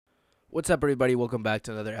What's up, everybody? Welcome back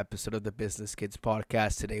to another episode of the Business Kids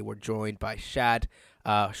podcast. Today, we're joined by Shad,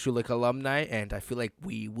 Schulich alumni, and I feel like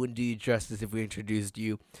we wouldn't do you justice if we introduced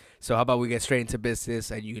you. So, how about we get straight into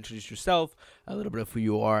business and you introduce yourself, a little bit of who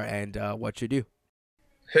you are, and what you do.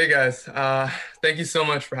 Hey guys, thank you so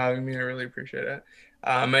much for having me. I really appreciate it.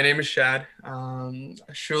 My name is Shad. A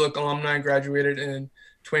Schulich alumni, graduated in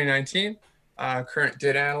 2019. Current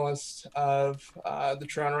data analyst of the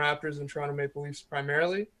Toronto Raptors and Toronto Maple Leafs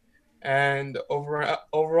primarily. And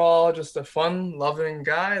overall, just a fun, loving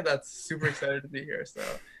guy that's super excited to be here. So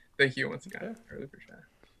thank you once again. Yeah, I really appreciate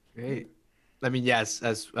it. great. I mean, yes,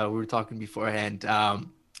 as we were talking beforehand,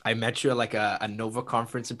 I met you at like a Nova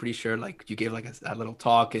conference. I'm pretty sure like you gave like a little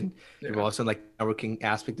talk, and you were Yeah, also in like networking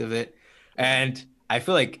aspect of it. yeah, And I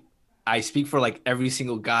feel like I speak for like every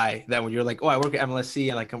single guy that when you're like, oh, I work at MLSE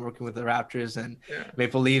and like I'm working with the Raptors and yeah.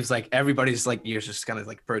 Maple Leafs, like everybody's like ears just kind of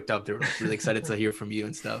like perked up. They're like really excited to hear from you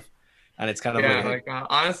and stuff. And it's kind of Yeah, like,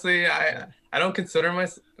 honestly, yeah, I don't consider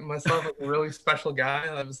myself like a really special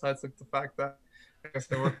guy. Besides like the fact that I guess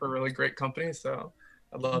I work for a really great company, so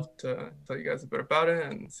I'd love to tell you guys a bit about it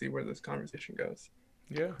and see where this conversation goes.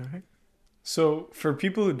 Yeah. all right. So for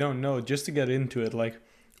people who don't know, just to get into it, like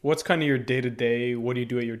what's kind of your day to day? What do you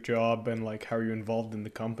do at your job and like how are you involved in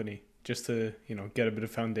the company? Just to, get a bit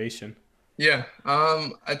of foundation. Yeah,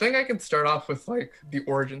 I think I could start off with like the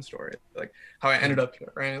origin story, like how I ended Mhm. up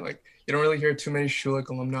here, right? Like you don't really hear too many Schulich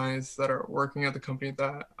alumni that are working at the company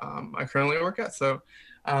that I currently work at. So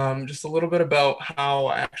just a little bit about how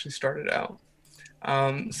I actually started out.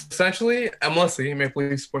 So essentially, MLSE, Maple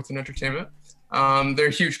Leaf Sports and Entertainment, they're a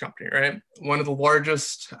huge company, right? One of the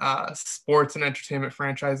largest sports and entertainment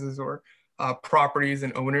franchises or properties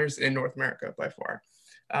and owners in North America by far.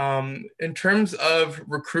 In terms of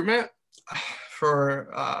recruitment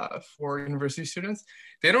for university students,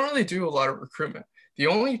 they don't really do a lot of recruitment. The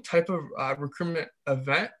only type of recruitment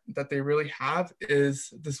event that they really have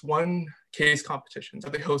is this one case competition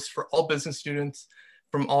that they host for all business students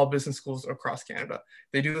from all business schools across Canada.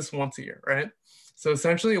 They do this once a year, right? So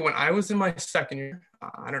essentially, when I was in my second year,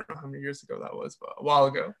 I don't know how many years ago that was, but a while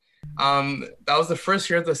ago, that was the first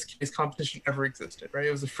year this case competition ever existed, right?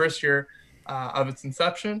 It was the first year of its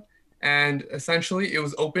inception. And essentially, it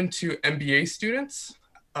was open to MBA students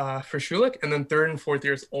for Schulich and then third and fourth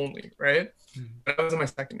years only, right? Mhm. But I was in my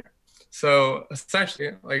second year. So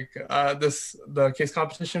essentially, like the case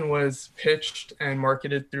competition was pitched and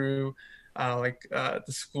marketed through the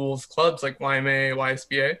school's clubs like YMA,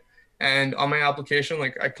 YSBA. And on my application,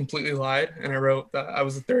 like I completely lied and I wrote that I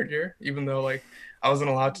was a third year, even though like I wasn't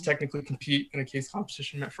allowed to technically compete in a case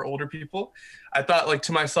competition meant for older people. I thought like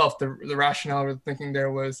to myself, the rationale or the thinking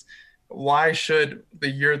there was, why should the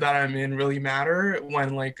year that I'm in really matter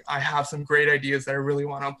when like I have some great ideas that I really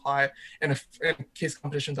want to apply in a case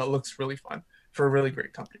competition that looks really fun for a really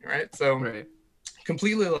great company, right? So Right.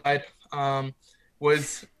 completely lied.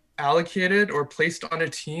 Was allocated or placed on a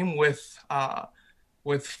team with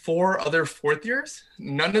four other fourth years.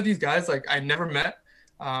 None of these guys like I never met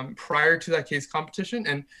prior to that case competition,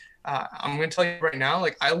 and I'm going to tell you right now,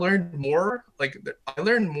 like I learned more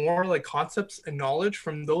like concepts and knowledge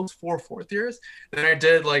from those four fourth years than I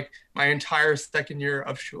did like my entire second year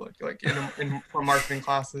of Schulich, like in marketing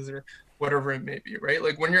classes or whatever it may be, right?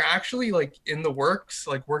 Like when you're actually like in the works,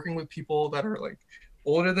 like working with people that are like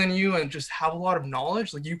older than you and just have a lot of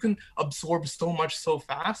knowledge, like you can absorb so much so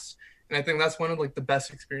fast. And I think that's one of like the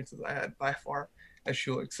best experiences I had by far at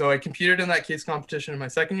Schulich. So I competed in that case competition in my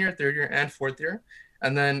second year, third year, and fourth year.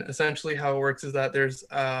 And then essentially how it works is that there's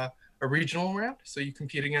a regional round, so you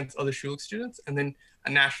compete against other Schulich students, and then a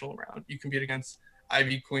national round. You compete against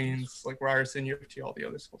Ivy Queens, like Ryerson, U of T, all the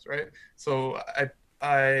other schools, right? So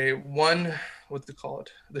I won what's it called,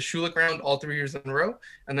 the Schulich round all 3 years in a row,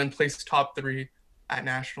 and then placed top three at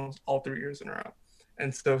nationals all 3 years in a row.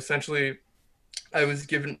 And so essentially, I was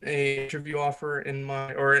given a interview offer in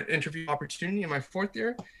my or an interview opportunity in my fourth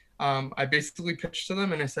year. I basically pitched to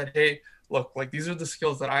them and I said, "Hey, look, like these are the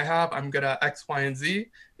skills that I have. I'm good at X, Y, and Z.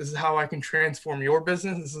 This is how I can transform your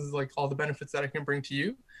business. This is like all the benefits that I can bring to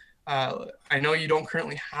you. I know you don't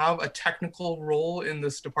currently have a technical role in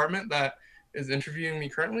this department that is interviewing me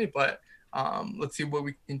currently, but let's see what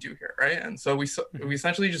we can do here, right?" And so we Mhm.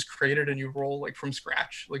 essentially just created a new role like from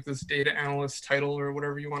scratch, like this data analyst title or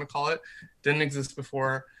whatever you want to call it, didn't exist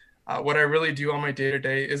before. What I really do on my day to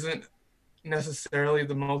day isn't necessarily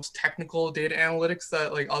the most technical data analytics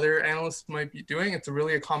that like other analysts might be doing. It's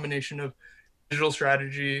really a combination of digital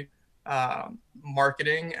strategy,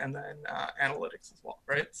 marketing, and then analytics as well,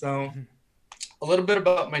 right? So Mhm. a little bit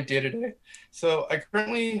about my day-to-day. So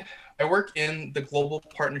I work in the global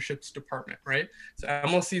partnerships department, right? So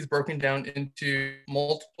MLSE is broken down into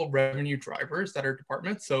multiple revenue drivers that are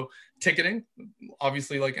departments. So ticketing,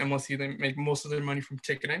 obviously like MLSE, they make most of their money from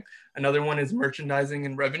ticketing. Another one is merchandising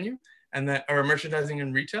and revenue, and then or merchandising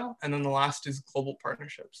and retail. And then the last is global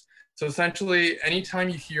partnerships. So essentially, anytime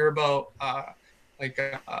you hear about like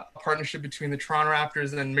a partnership between the Toronto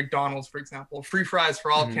Raptors and McDonald's, for example, free fries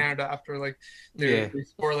for all Canada after like they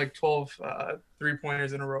score like 12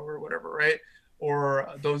 3-pointers in a row or whatever, right? Or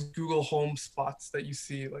those Google Home spots that you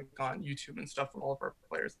see like on YouTube and stuff with all of our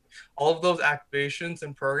players. All of those activations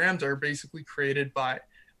and programs are basically created by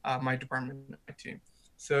my department and my team.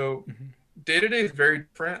 So day to day is very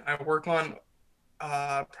different. I work on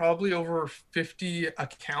probably over 50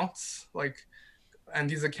 accounts, and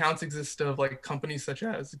these accounts exist of like companies such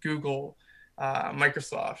as Google,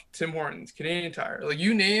 Microsoft, Tim Hortons, Canadian Tire. Like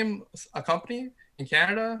you name a company in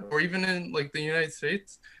Canada or even in like the United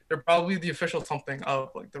States, they're probably the official something of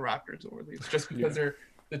like the Raptors or Leafs, just because they're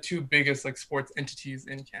the two biggest like sports entities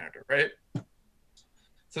in Canada, right?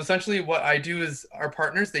 So essentially what I do is our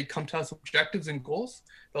partners, they come to us with objectives and goals.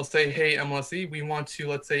 They'll say, hey, MLSE, we want to,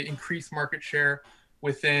 let's say, increase market share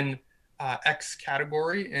within X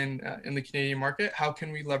category in the Canadian market. How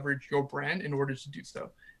can we leverage your brand in order to do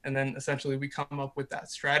so? And then essentially we come up with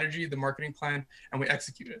that strategy, the marketing plan, and we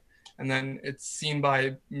execute it. And then it's seen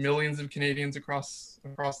by millions of Canadians across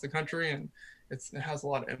the country, and it has a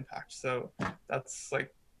lot of impact. So that's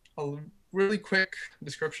like a really quick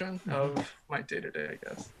description of my day-to-day, I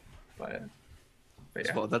guess. But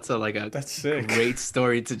yeah. Well, that's That's sick. Great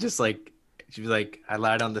story to just like, she was like, I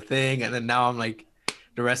lied on the thing, and then now I'm like,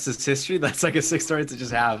 the rest is history. That's like a sick story to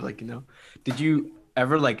just have. Like, did you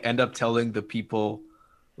ever like end up telling the people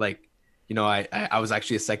like, I was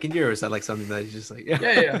actually a second year, or is that like something that you just like,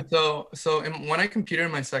 yeah. So when I competed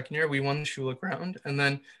in my second year, we won the Schulich round, and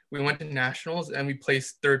then we went to nationals and we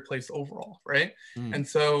placed third place overall, right? And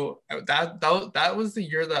so that was the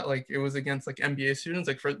year that like it was against like MBA students.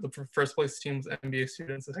 Like for the first place team was MBA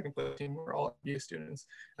students, the second place team were all MBA students,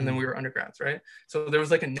 and then we were undergrads, right? So there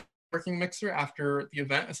was like a networking mixer after the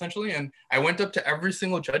event essentially, and I went up to every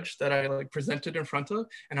single judge that I like presented in front of,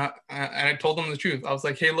 and I told them the truth. I was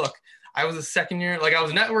like, hey, look, I was a second year, like I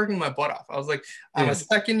was networking my butt off. I was like, I'm a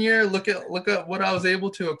second year. Look at what I was able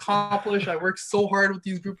to accomplish. I worked so hard with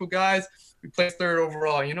these group of guys. We placed third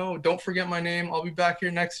overall. Don't forget my name. I'll be back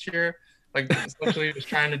here next year. Like essentially just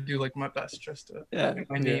trying to do like my best just to get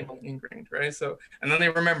my name ingrained, right? So and then they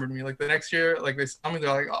remembered me. Like the next year, like they saw me, they're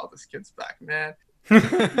like, oh, this kid's back, man.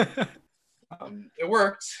 It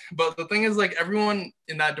worked, but the thing is, like everyone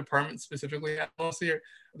in that department specifically, mostly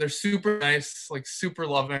they're super nice, like super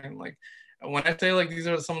loving. Like when I say like these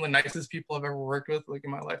are some of the nicest people I've ever worked with, like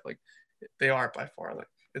in my life, like they are by far. Like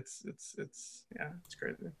it's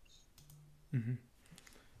crazy.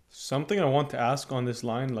 Something I want to ask on this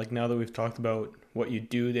line, like now that we've talked about what you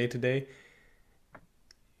do day to day,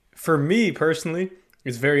 for me personally,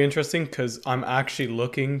 it's very interesting because I'm actually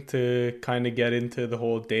looking to kind of get into the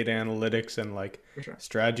whole data analytics and like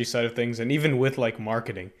strategy side of things, and even with like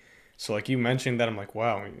marketing. So like you mentioned that, I'm like,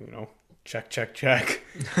 wow, check.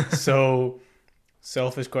 So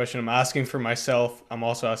selfish question I'm asking for myself. I'm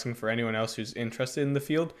also asking for anyone else who's interested in the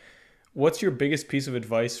field. What's your biggest piece of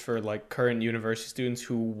advice for like current university students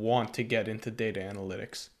who want to get into data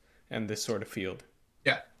analytics and this sort of field?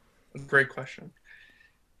 Yeah, great question.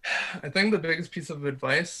 I think the biggest piece of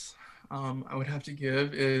advice I would have to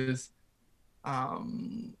give is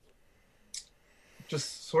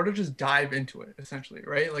just dive into it, essentially,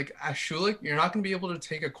 right? Like at Schulich, you're not going to be able to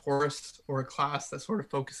take a course or a class that sort of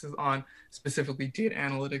focuses on specifically data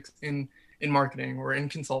analytics in marketing or in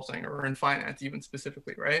consulting or in finance, even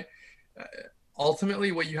specifically, right?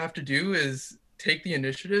 Ultimately, what you have to do is take the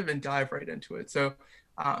initiative and dive right into it. So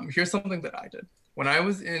here's something that I did. When I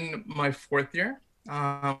was in my fourth year,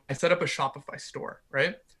 I set up a Shopify store,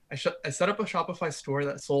 right? I set up a Shopify store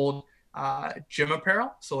that sold gym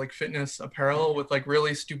apparel, so like fitness apparel with like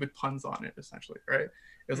really stupid puns on it, essentially, right? It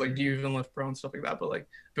was like, do you even lift, bro, and stuff like that, but like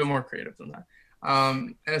a bit more creative than that.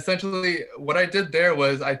 And essentially what I did there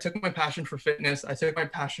was I took my passion for fitness, I took my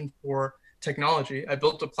passion for technology, I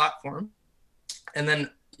built a platform, and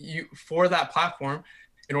then for that platform,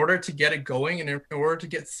 in order to get it going and in order to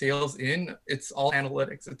get sales in, it's all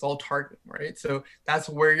analytics, it's all targeting, right? So that's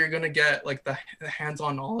where you're going to get like the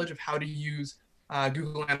hands-on knowledge of how to use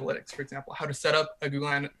Google Analytics, for example, how to set up a Google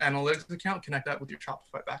Analytics account, connect that with your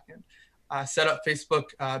Shopify backend. set up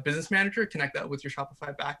Facebook Business Manager, connect that with your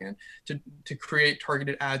Shopify backend to create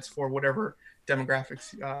targeted ads for whatever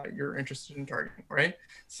demographics you're interested in targeting, right?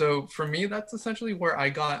 So for me, that's essentially where I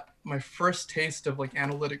got my first taste of like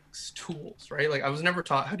analytics tools, right? Like I was never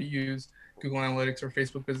taught how to use Google Analytics or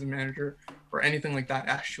Facebook Business Manager or anything like that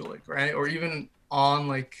at Schulich, right? Or even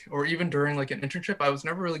during like an internship, I was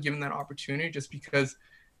never really given that opportunity just because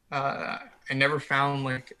I never found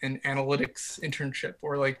like an analytics internship,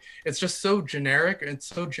 or like it's just so generic and it's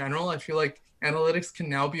so general. I feel like analytics can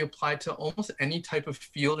now be applied to almost any type of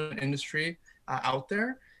field and industry out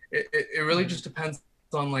there. It really just depends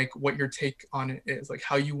on like what your take on it is, like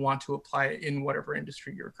how you want to apply it in whatever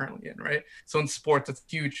industry you're currently in, right? So in sports, it's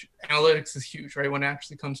huge. Analytics is huge, right? When it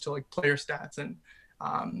actually comes to like player stats and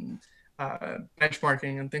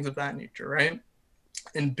benchmarking and things of that nature, right?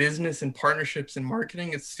 In business and partnerships and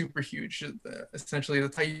marketing, it's super huge. Essentially,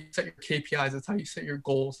 that's how you set your KPIs. That's how you set your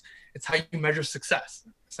goals. It's how you measure success,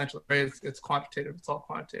 essentially, right? It's quantitative. It's all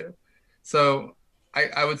quantitative. So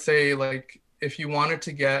I would say, like, if you wanted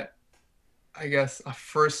to get, I guess, a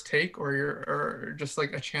first take or just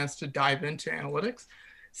like a chance to dive into analytics,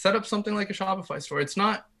 set up something like a Shopify store. It's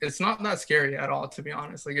not that scary at all, to be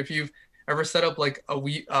honest. Like if you've ever set up like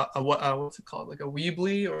what's it called, like a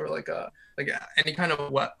Weebly or like any kind of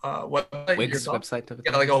website Wix yourself. website type of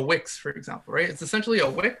Yeah, thing. like a Wix, for example, right? It's essentially a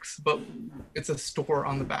Wix, but it's a store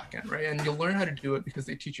on the back end, right? And you'll learn how to do it because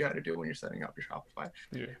they teach you how to do it when you're setting up your Shopify.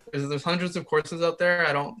 Yeah. There's hundreds of courses out there.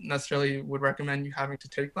 I don't necessarily would recommend you having to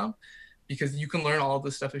take them, because you can learn all of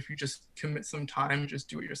this stuff if you just commit some time and just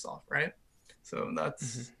do it yourself, right? So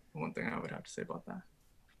that's one thing I would have to say about that.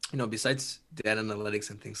 You know, besides data analytics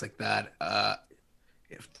and things like that,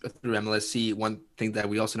 through MLSE, one thing that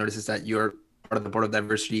we also noticed is that you're part of the board of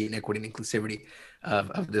diversity and equity and inclusivity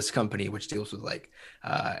of this company, which deals with like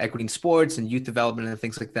equity in sports and youth development and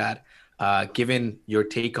things like that. Given your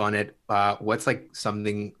take on it, what's like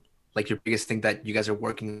something like your biggest thing that you guys are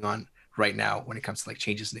working on right now when it comes to like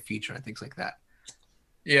changes in the future and things like that?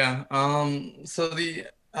 Yeah. So the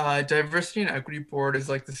Diversity and Equity Board is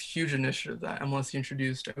like this huge initiative that MLSE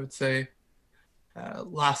introduced, I would say,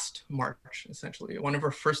 last March, essentially. One of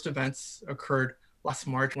our first events occurred last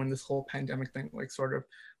March when this whole pandemic thing like sort of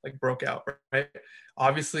like broke out, right?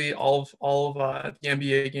 Obviously, all of the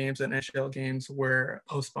NBA games and NHL games were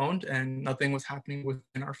postponed, and nothing was happening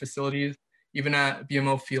within our facilities, even at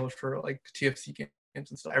BMO Field for like TFC games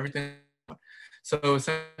and stuff. Everything. So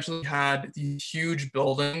essentially, had these huge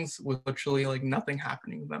buildings with literally like nothing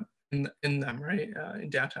happening with them in them, right, in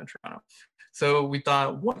downtown Toronto. So we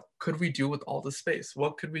thought, what could we do with all the space?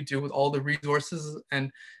 What could we do with all the resources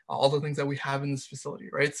and all the things that we have in this facility,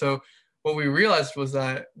 right? So what we realized was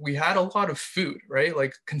that we had a lot of food, right?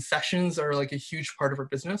 Like concessions are like a huge part of our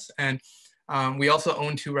business. And we also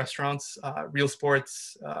own two restaurants, Real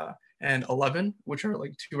Sports and 11, which are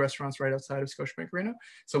like two restaurants right outside of Scotiabank Arena.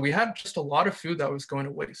 So we had just a lot of food that was going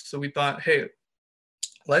to waste. So we thought, hey,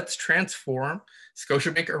 let's transform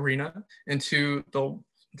Scotiabank Arena into the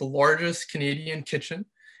largest Canadian kitchen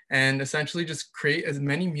and essentially just create as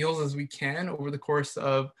many meals as we can over the course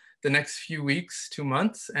of the next few weeks to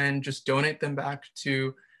months and just donate them back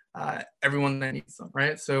to everyone that needs them,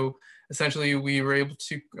 right? So essentially we were able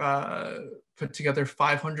to put together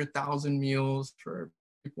 500,000 meals for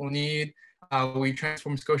people in need. We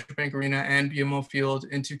transformed Scotiabank Arena and BMO Field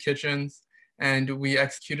into kitchens, and we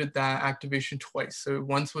executed that activation twice. So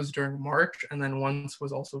once was during March, and then once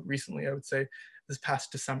was also recently, I would say, this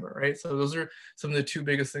past December, right? So those are some of the two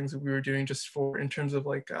biggest things that we were doing just for in terms of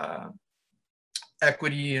like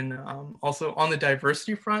equity, and also on the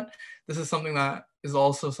diversity front. This is something that is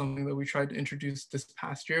also something that we tried to introduce this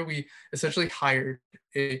past year. We essentially hired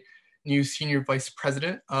a new senior vice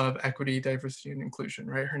president of equity, diversity, and inclusion,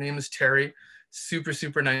 right? Her name is Terry.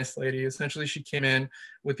 Super nice lady. Essentially, she came in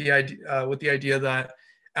with the idea that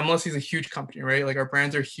MLSE is a huge company, right? Like our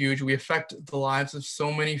brands are huge. We affect the lives of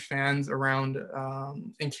so many fans around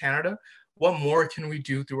in Canada. What more can we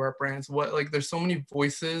do through our brands? There's so many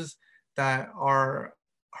voices that are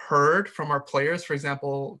heard from our players. For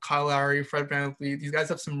example, Kyle Lowry, Fred VanVleet, these guys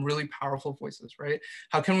have some really powerful voices, right?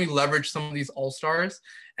 How can we leverage some of these all-stars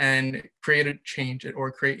and create a change or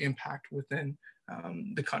create impact within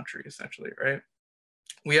the country, essentially, right?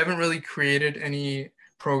 We haven't really created any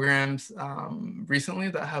programs recently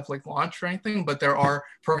that have like launched or anything, but there are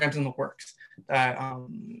programs in the works that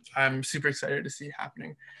I'm super excited to see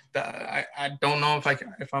happening. That I don't know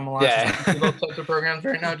if I'm allowed to speak about those types of programs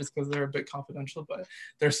right now, just because they're a bit confidential, but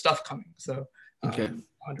there's stuff coming. So Okay.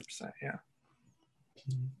 100%, yeah.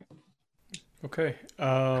 Okay.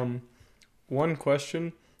 One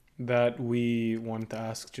question that we wanted to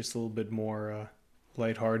ask, just a little bit more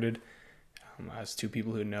lighthearted, as two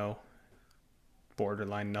people who know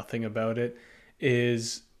borderline nothing about it,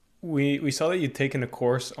 is we saw that you'd taken a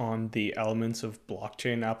course on the elements of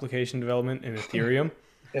blockchain application development in Ethereum.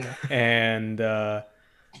 Yeah. And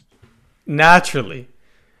naturally,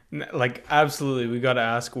 like absolutely, we got to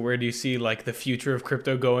ask, where do you see like the future of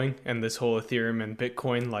crypto going, and this whole Ethereum and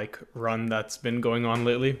Bitcoin like run that's been going on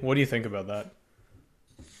lately? What do you think about that?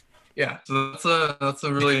 Yeah, so that's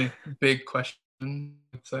a really big question,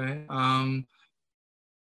 I'd say.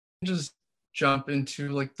 Just jump into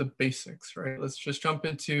like the basics, right? Let's just jump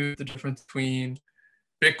into the difference between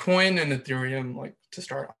Bitcoin and Ethereum, like to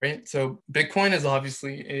start, right? So Bitcoin is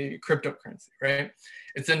obviously a cryptocurrency, right?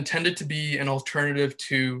 It's intended to be an alternative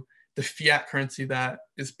to the fiat currency that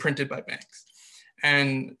is printed by banks.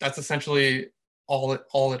 And that's essentially all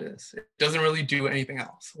it is. It doesn't really do anything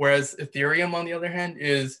else. Whereas Ethereum, on the other hand,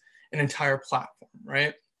 is an entire platform,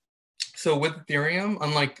 right? So with Ethereum,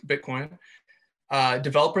 unlike Bitcoin,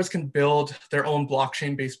 developers can build their own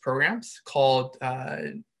blockchain-based programs called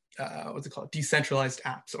what's it called? Decentralized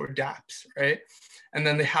apps, or dApps, right? And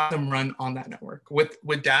then they have them run on that network. With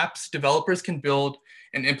dApps, developers can build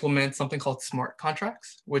and implement something called smart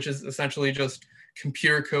contracts, which is essentially just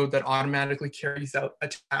computer code that automatically carries out a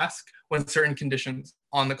task when certain conditions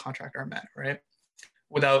on the contract are met, right?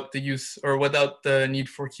 Without the use or without the need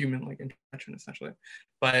for human like intervention, essentially.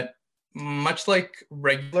 But much like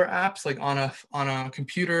regular apps, like on a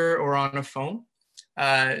computer or on a phone,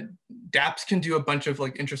 dApps can do a bunch of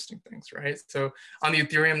like interesting things, right? So on the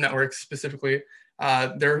Ethereum network specifically,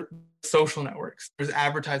 there are social networks, there's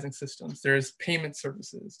advertising systems, there's payment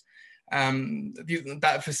services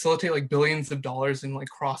that facilitate like billions of dollars in like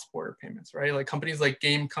cross-border payments, right? Like companies like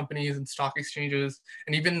game companies and stock exchanges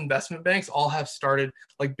and even investment banks all have started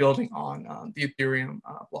like building on the Ethereum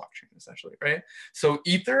blockchain, essentially, right? So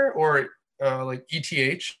Ether, or like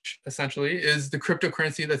ETH, essentially, is the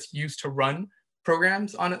cryptocurrency that's used to run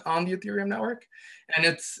programs on the Ethereum network, and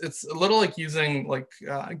it's a little like using like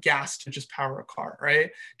gas to just power a car, right?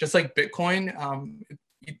 Just like Bitcoin,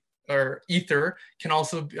 or Ether can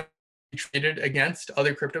also be traded against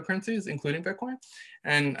other cryptocurrencies, including Bitcoin.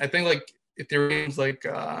 And I think like Ethereum's like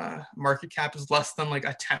market cap is less than like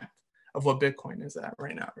a tenth of what Bitcoin is at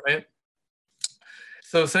right now, right?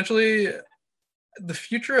 So essentially, the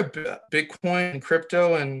future of Bitcoin and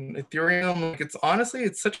crypto and Ethereum, like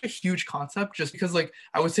it's such a huge concept, just because like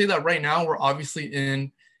I would say that right now we're obviously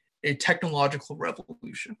in a technological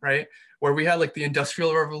revolution, right? Where we had like the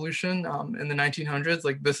industrial revolution in the 1900s.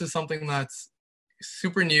 Like this is something that's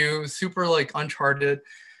super new, super like uncharted.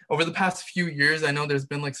 Over the past few years, I know there's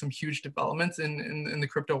been like some huge developments in the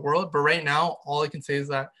crypto world, but right now, all I can say is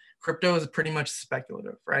that crypto is pretty much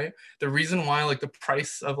speculative, right? The reason why like the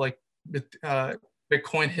price of like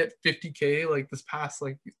Bitcoin hit 50K like this past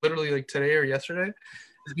like literally like today or yesterday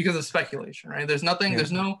is because of speculation, right? There's nothing,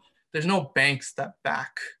 there's no banks that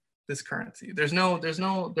back this currency. They're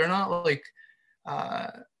not like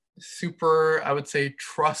super, I would say,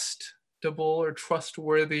 trustable or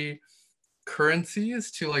trustworthy currencies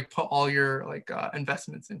to like put all your like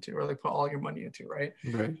investments into, or like put all your money into, right?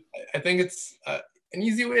 Right. I think it's an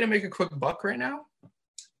easy way to make a quick buck right now.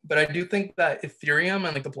 But I do think that Ethereum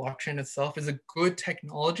and like the blockchain itself is a good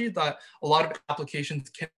technology that a lot of applications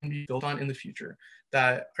can be built on in the future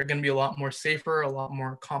that are going to be a lot more safer, a lot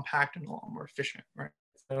more compact, and a lot more efficient, right?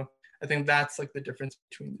 So I think that's like the difference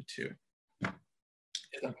between the two.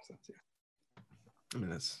 If that makes sense, yeah. I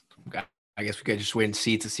mean, I guess we could just wait and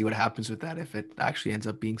see to see what happens with that. If it actually ends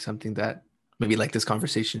up being something that maybe like this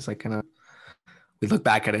conversation is like kind of, we look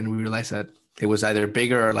back at it and we realize that it was either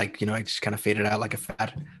bigger or like, it just kind of faded out like a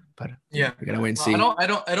fad. But Yeah, we're gonna wait and see. I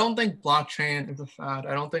don't think blockchain is a fad.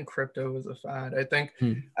 I don't think crypto is a fad. I think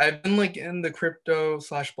I've been like in the crypto /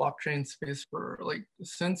 blockchain space for like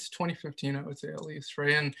since 2015, I would say, at least,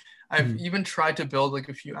 right? And I've even tried to build like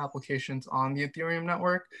a few applications on the Ethereum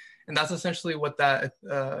network, and that's essentially what that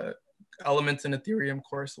Elements in Ethereum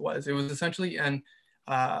course was. It was essentially a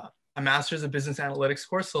master's of business analytics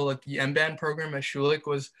course. So like the MBAN program at Schulich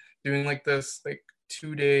was doing like this like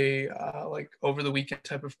 2-day like over the weekend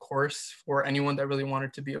type of course for anyone that really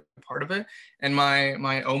wanted to be a part of it. And my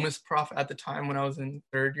OMIS prof at the time, when I was in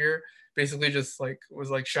third year, basically just like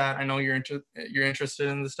was like, Shad, I know you're interested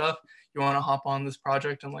in this stuff. You want to hop on this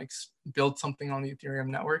project and like build something on the Ethereum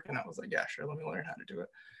network? And I was like, yeah, sure, let me learn how to do it.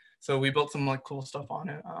 So we built some like cool stuff on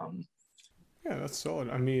it. Yeah, that's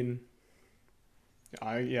solid. I mean,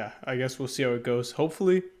 I guess we'll see how it goes.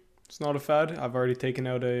 Hopefully, it's not a fad. I've already taken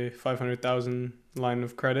out a 500,000 line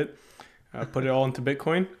of credit. Put it all into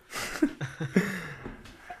Bitcoin.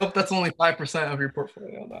 I hope that's only 5% of your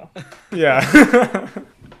portfolio, though. Yeah.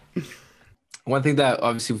 One thing that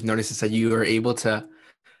obviously we've noticed is that you are able to,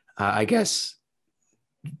 I guess,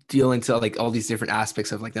 deal into like all these different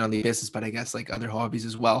aspects of like not only business, but I guess like other hobbies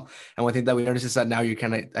as well. And one thing that we noticed is that now you're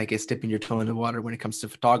kind of, I guess, dipping your toe in the water when it comes to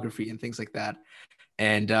photography and things like that.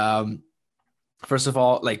 And first of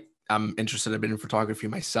all, like I'm interested a bit in photography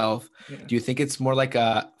myself. Yeah. Do you think it's more like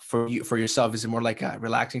a for yourself? Is it more like a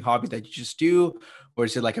relaxing hobby that you just do, or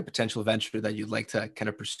is it like a potential venture that you'd like to kind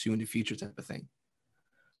of pursue in the future type of thing?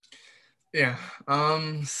 Yeah.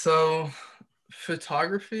 So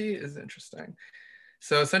photography is interesting.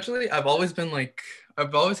 So essentially, I've always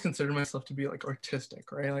considered myself to be like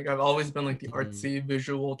artistic, right? Like I've always been like the artsy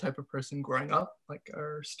visual type of person growing up, like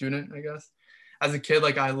or student, I guess. As a kid,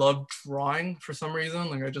 like I loved drawing for some reason.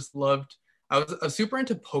 Like I was super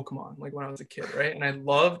into Pokemon, like when I was a kid, right? And I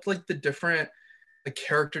loved like the different like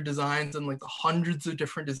character designs and like the hundreds of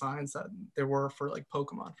different designs that there were for like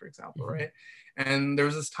Pokemon, for example, right? And there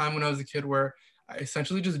was this time when I was a kid where I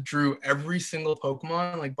essentially just drew every single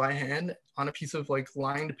Pokemon like by hand on a piece of like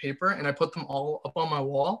lined paper, and I put them all up on my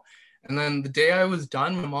wall. And then the day I was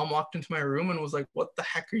done, my mom walked into my room and was like, "What the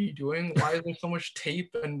heck are you doing? Why is there so much tape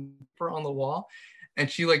and paper on the wall?" And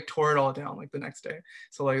she like tore it all down like the next day.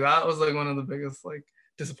 So like that was like one of the biggest like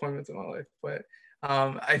disappointments in my life. But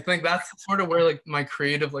I think that's sort of where like my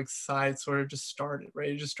creative like side sort of just started, right?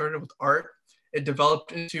 It just started with art. It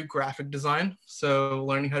developed into graphic design, so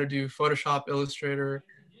learning how to do Photoshop, Illustrator,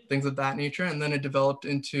 things of that nature, and then it developed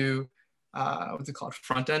into what's it called,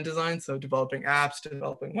 front end design, so developing apps,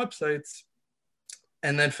 developing websites,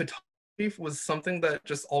 and then photography was something that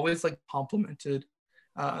just always like complemented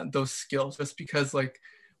those skills, just because like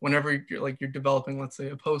whenever you're developing, let's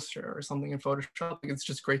say, a poster or something in Photoshop, like, it's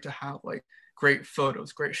just great to have like great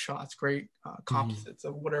photos, great shots, great composites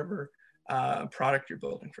of whatever product you're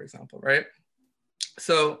building, for example, right?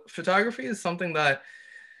 So photography is something that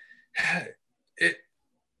it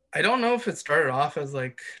I don't know if it started off as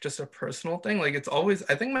like just a personal thing. Like it's always,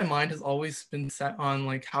 I think my mind has always been set on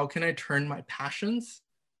like how can I turn my passions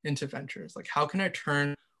into ventures? Like how can I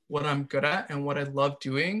turn what I'm good at and what I love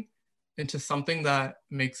doing into something that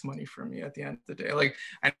makes money for me at the end of the day. Like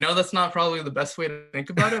I know that's not probably the best way to think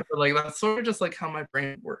about it, but like that's sort of just like how my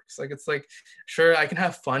brain works. Like it's like, sure, I can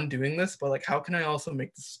have fun doing this, but like how can I also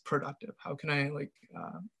make this productive? How can I like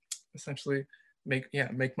essentially make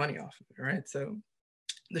money off of it, right? So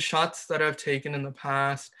the shots that I've taken in the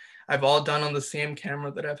past, I've all done on the same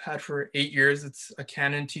camera that I've had for 8 years. It's a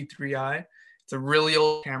Canon T3i. It's a really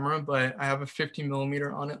old camera, but I have a 50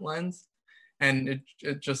 millimeter on it lens, and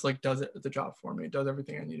it just like does the job for me. It does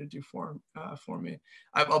everything I need to do for me.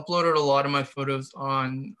 I've uploaded a lot of my photos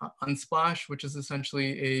on Unsplash, which is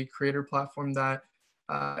essentially a creator platform that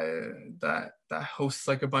that hosts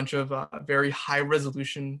like a bunch of very high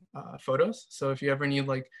resolution photos. So if you ever need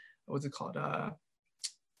like what's it called?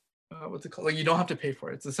 Like you don't have to pay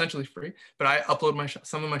for it. It's essentially free. But I upload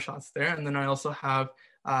some of my shots there, and then I also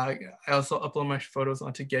upload my photos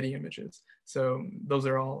onto Getty Images. So those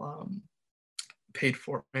are all paid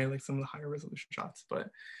for, right? Like some of the higher resolution shots. But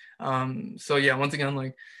so yeah, once again,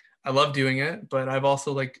 like I love doing it, but I've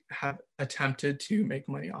also like have attempted to make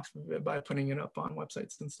money off of it by putting it up on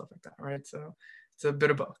websites and stuff like that, right? So it's a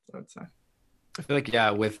bit of both, I would say. I feel like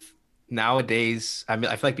yeah, with nowadays, I mean,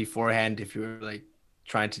 I feel like beforehand, if you were like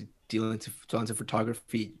trying to deal into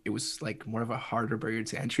photography, it was like more of a harder barrier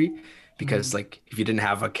to entry because like if you didn't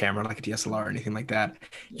have a camera like a DSLR or anything like that,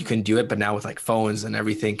 you couldn't do it. But now with like phones and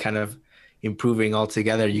everything kind of improving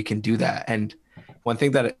altogether, you can do that. And one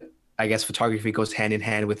thing that I guess photography goes hand in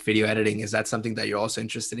hand with video editing, is that something that you're also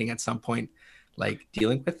interested in at some point, like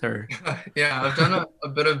dealing with, or? Yeah, I've done a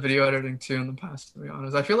bit of video editing too in the past, to be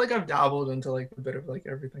honest. I feel like I've dabbled into like a bit of like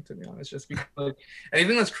everything, to be honest, just because like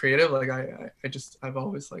anything that's creative, like I've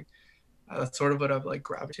always like that's sort of what I've like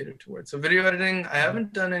gravitated towards. So video editing, I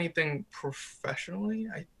haven't done anything professionally.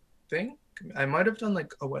 I think I might have done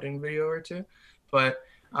like a wedding video or two, but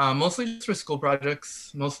mostly just for school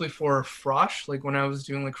projects, mostly for Frosh. Like when I was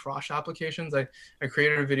doing like Frosh applications, I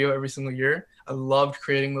created a video every single year. I loved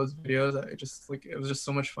creating those videos. I just like, it was just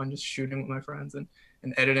so much fun just shooting with my friends and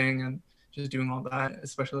editing and just doing all that,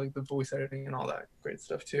 especially like the voice editing and all that great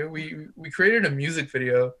stuff too. We created a music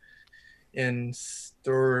video in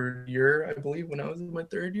third year, I believe, when I was in my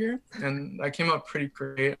third year, and that came out pretty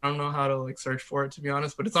great. I don't know how to like search for it, to be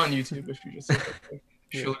honest, but it's on YouTube if you just search like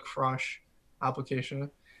Schulich Frosh application.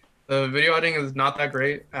 The video editing is not that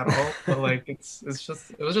great at all, but like it was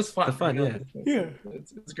just fun. The fun, yeah.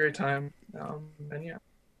 It's a great time, and yeah.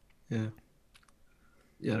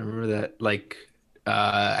 Yeah, I remember that. Like,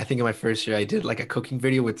 I think in my first year I did like a cooking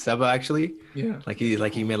video with Seba actually. Yeah, Like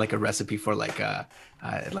he made like a recipe for like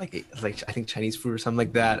I think Chinese food or something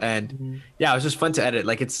like that. And mhm, yeah, it was just fun to edit.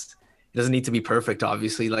 Like it doesn't need to be perfect,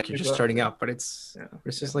 obviously. Like you're just starting exactly. out, but Yeah, it's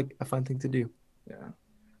yeah, just like a fun thing to do. yeah,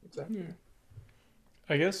 exactly. Hmm.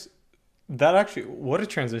 I guess that actually, what a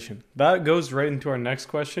transition. That goes right into our next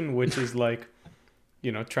question, which is like,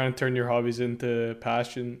 trying to turn your hobbies into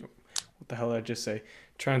passion. What the hell did I just say?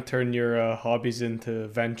 Try and turn your hobbies into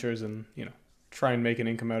ventures and, try and make an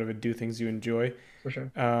income out of it, do things you enjoy. For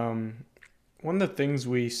sure. Um, One of the things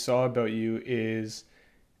we saw about you is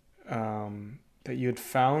that you had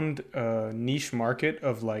found a niche market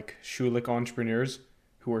of like Schulich entrepreneurs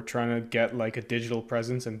who were trying to get like a digital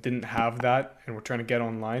presence and didn't have that and were trying to get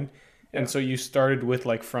online. And Yeah. so you started with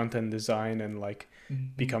like front end design and like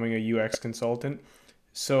Mhm. becoming a UX consultant.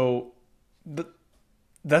 So th-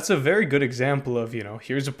 that's a very good example of,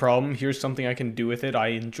 here's a problem, here's something I can do with it. I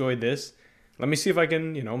enjoy this. Let me see if I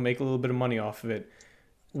can, make a little bit of money off of it.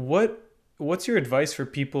 What what's your advice for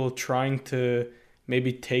people trying to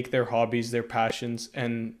maybe take their hobbies, their passions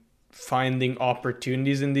and finding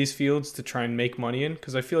opportunities in these fields to try and make money in?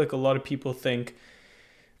 Because I feel like a lot of people think,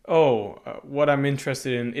 oh, what I'm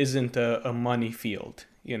interested in isn't a money field.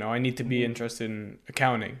 I need to be Mhm. interested in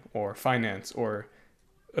accounting or finance or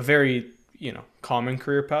a very, common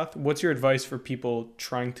career path. What's your advice for people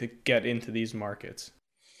trying to get into these markets?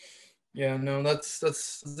 Yeah, no, that's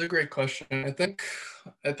a great question. I think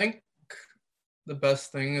the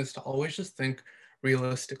best thing is to always just think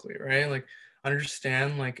realistically, right? Like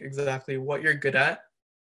understand like exactly what you're good at,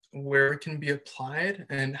 where it can be applied,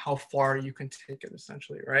 and how far you can take it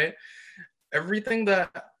essentially, right? Everything that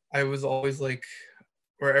I was always like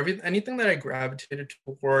or anything that I gravitated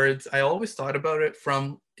towards, I always thought about it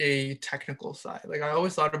from a technical side. Like I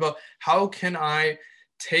always thought about how can I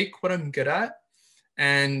take what I'm good at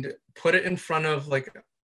and put it in front of like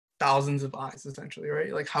thousands of eyes essentially,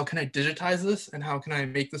 right? Like how can I digitize this and how can I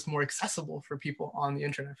make this more accessible for people on the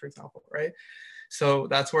internet, for example, right? So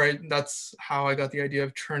that's how I got the idea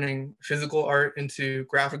of turning physical art into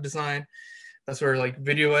graphic design. That's where like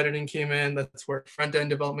video editing came in. That's where front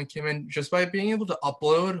end development came in. Just by being able to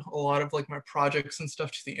upload a lot of like my projects and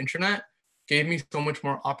stuff to the internet gave me so much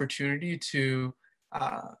more opportunity to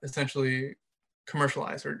essentially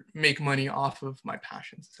commercialize or make money off of my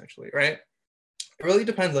passions essentially, right? It really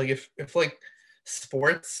depends. Like if like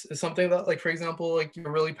sports is something that like for example like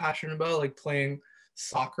you're really passionate about, like playing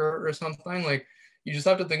soccer or something, like you just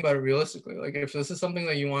have to think about it realistically. Like if this is something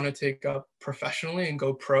that you want to take up professionally and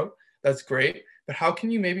go pro, that's great. But how can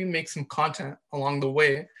you maybe make some content along the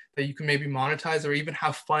way that you can maybe monetize or even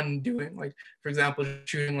have fun doing? Like for example,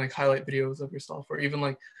 shooting like highlight videos of yourself or even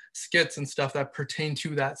like skits and stuff that pertain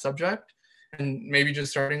to that subject, and maybe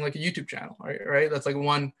just starting like a YouTube channel, right? That's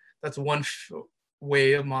one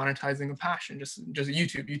way of monetizing a passion. Just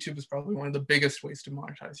YouTube is probably one of the biggest ways to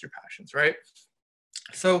monetize your passions, right?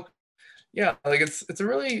 So yeah, like it's a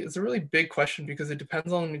really big question because it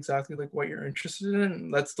depends on exactly like what you're interested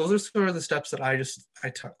in. Those are sort of the steps that I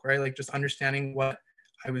took, right? Like just understanding what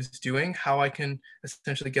I was doing, how I can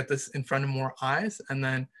essentially get this in front of more eyes, and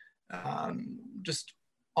then just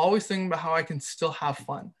always thinking about how I can still have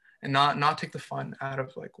fun and not take the fun out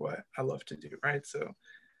of like what I love to do, right? So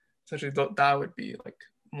essentially that would be like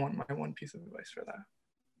my one piece of advice for that.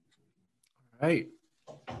 Right.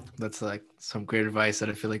 That's like some great advice that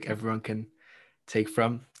I feel like everyone can take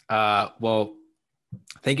from. Well,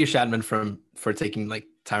 thank you, Shadman, for taking like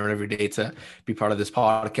time out of your day to be part of this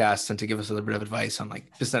podcast and to give us a little bit of advice on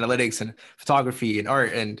like business analytics and photography and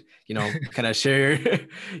art and kind of share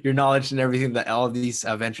your knowledge and everything that all of these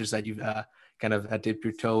ventures that you've kind of dipped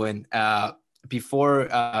your toe in. Before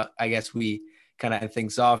I guess we kind of end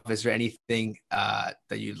things off, is there anything that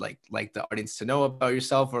you'd like the audience to know about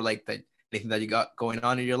yourself or like that anything that you got going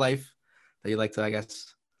on in your life that you'd like to, I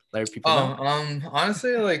guess, let people know?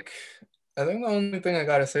 Honestly, like I think the only thing I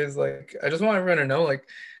gotta say is like I just want everyone to know like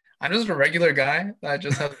I'm just a regular guy that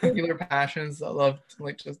just has regular passions that love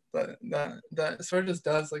like just that sort of just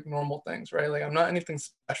does like normal things, right? Like I'm not anything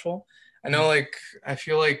special. I know like I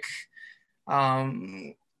feel like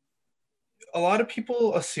um a lot of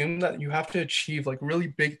people assume that you have to achieve like really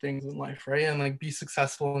big things in life, right? And like be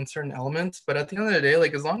successful in certain elements. But at the end of the day,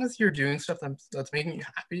 like as long as you're doing stuff that's making you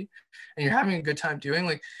happy and you're having a good time doing,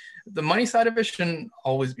 like the money side of it shouldn't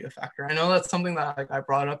always be a factor. I know that's something that like I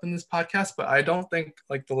brought up in this podcast, but I don't think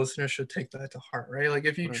like the listeners should take that to heart, right? Like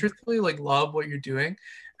if you Right. truthfully like love what you're doing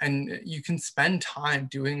and you can spend time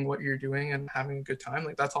doing what you're doing and having a good time,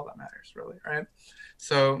 like that's all that matters, really, right?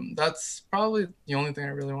 So that's probably the only thing I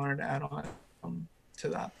really wanted to add on to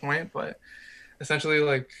that point. But essentially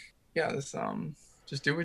like, yeah, this just do what